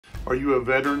Are you a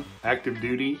veteran, active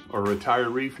duty, or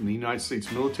retiree from the United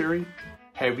States military?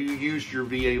 Have you used your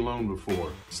VA loan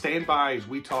before? Stand by as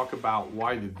we talk about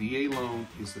why the VA loan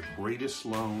is the greatest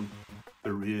loan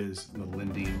there is in the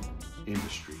lending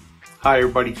industry. Hi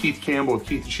everybody, Keith Campbell with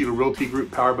Keith and Sheila Realty Group,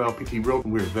 powered by LPT Realty.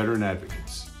 We're veteran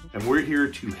advocates, and we're here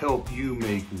to help you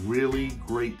make really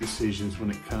great decisions when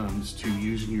it comes to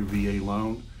using your VA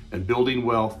loan and building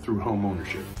wealth through home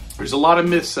ownership. There's a lot of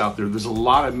myths out there. There's a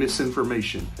lot of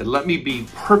misinformation. And let me be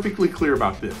perfectly clear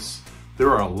about this. There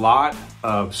are a lot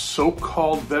of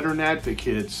so-called veteran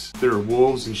advocates that are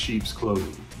wolves in sheep's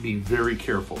clothing. Be very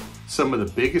careful. Some of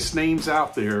the biggest names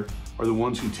out there are the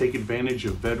ones who take advantage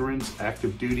of veterans,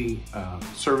 active duty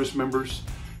service members,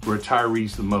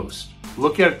 retirees the most.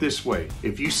 Look at it this way.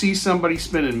 If you see somebody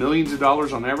spending millions of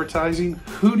dollars on advertising,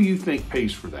 who do you think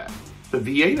pays for that? The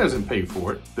VA doesn't pay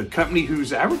for it. The company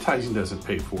who's advertising doesn't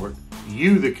pay for it.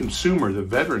 You, the consumer, the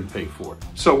veteran, pay for it.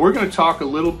 So we're going to talk a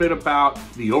little bit about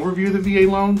the overview of the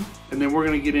VA loan, and then we're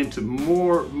going to get into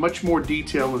much more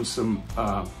detail in some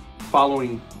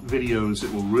following videos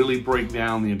that will really break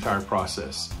down the entire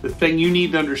process. The thing you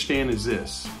need to understand is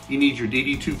this. You need your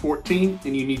DD-214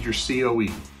 and you need your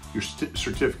COE. Your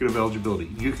certificate of eligibility.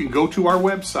 You can go to our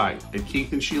website at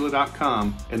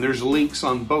keithandsheila.com, and there's links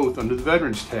on both under the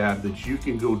Veterans tab that you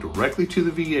can go directly to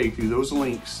the VA through those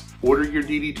links, order your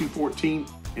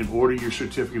DD-214, and order your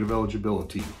certificate of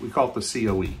eligibility. We call it the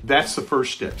COE. That's the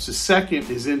first step. The second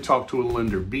is then talk to a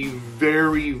lender. Be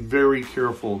very, very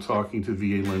careful talking to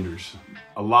VA lenders.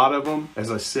 A lot of them, as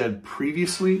I said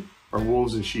previously, are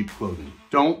wolves in sheep clothing.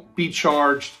 Don't be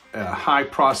charged a high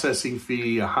processing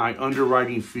fee, a high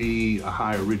underwriting fee, a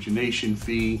high origination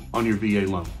fee on your VA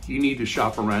loan. You need to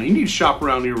shop around. You need to shop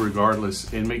around here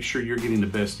regardless and make sure you're getting the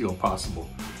best deal possible.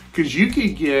 Because you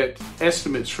could get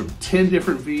estimates from 10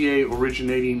 different VA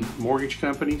originating mortgage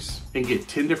companies and get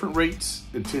 10 different rates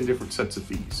and 10 different sets of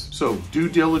fees. So due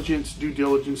diligence, due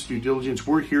diligence, due diligence.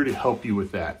 We're here to help you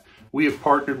with that. We have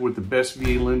partnered with the best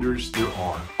VA lenders there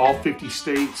are. All 50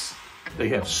 states. They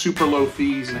have super low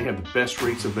fees and they have the best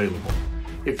rates available.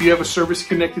 If you have a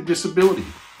service-connected disability,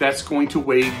 that's going to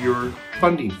waive your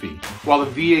funding fee. While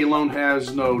the VA loan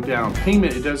has no down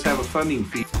payment, it does have a funding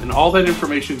fee, and all that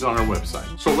information is on our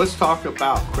website. So let's talk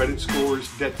about credit scores,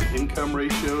 debt-to-income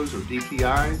ratios or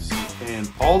DTIs, and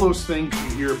all those things you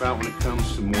hear about when it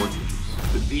comes to mortgages.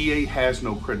 The VA has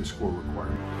no credit score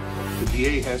requirement. The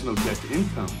VA has no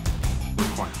debt-to-income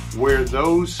requirement. Where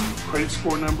those credit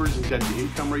score numbers and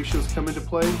debt-to-income ratios come into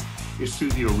play is through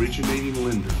the originating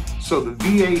lender. So the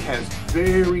VA has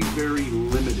very, very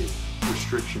limited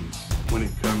restrictions when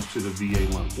it comes to the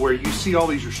VA loan. Where you see all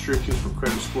these restrictions for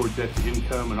credit score,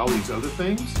 debt-to-income, and all these other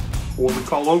things, or what we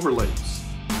call overlays.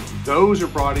 Those are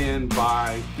brought in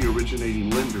by the originating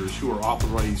lenders who are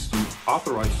authorized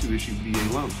to issue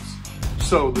VA loans.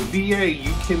 So the VA,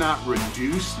 you cannot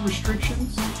reduce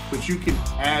restrictions, but you can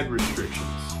add restrictions.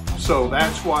 So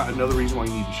that's why another reason why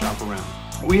you need to shop around.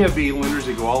 We have VA lenders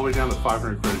that go all the way down to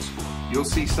 500 credit score. You'll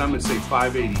see some that say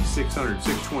 580, 600,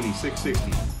 620,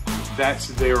 660. That's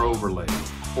their overlay.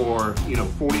 Or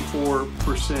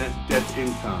 44% debt to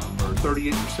income or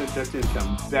 38% debt to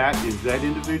income. That is that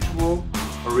individual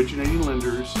originating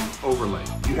lender's overlay.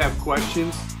 You have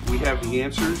questions, we have the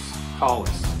answers. Call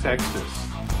us, text us,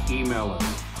 email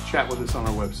us, chat with us on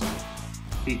our website,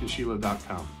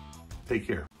 keithandsheila.com. Take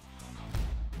care.